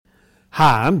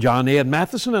Hi, I'm John Ed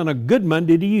Matheson, and a good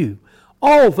Monday to you.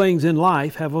 All things in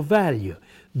life have a value.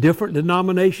 Different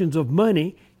denominations of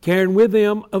money carrying with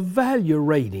them a value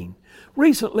rating.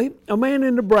 Recently, a man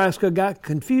in Nebraska got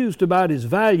confused about his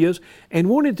values and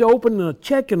wanted to open a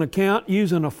checking account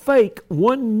using a fake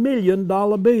 $1 million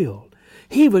bill.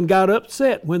 He even got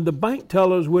upset when the bank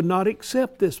tellers would not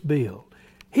accept this bill.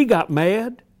 He got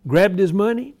mad, grabbed his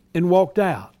money, and walked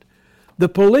out. The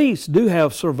police do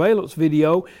have surveillance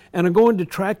video and are going to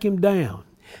track him down.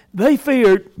 They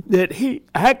feared that he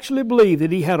actually believed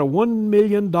that he had a $1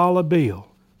 million bill.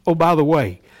 Oh, by the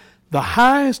way, the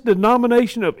highest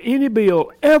denomination of any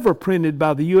bill ever printed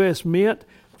by the U.S. Mint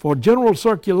for general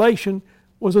circulation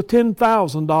was a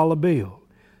 $10,000 bill.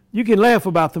 You can laugh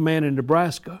about the man in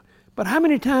Nebraska, but how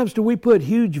many times do we put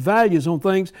huge values on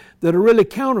things that are really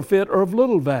counterfeit or of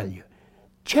little value?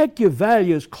 Check your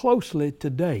values closely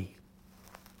today.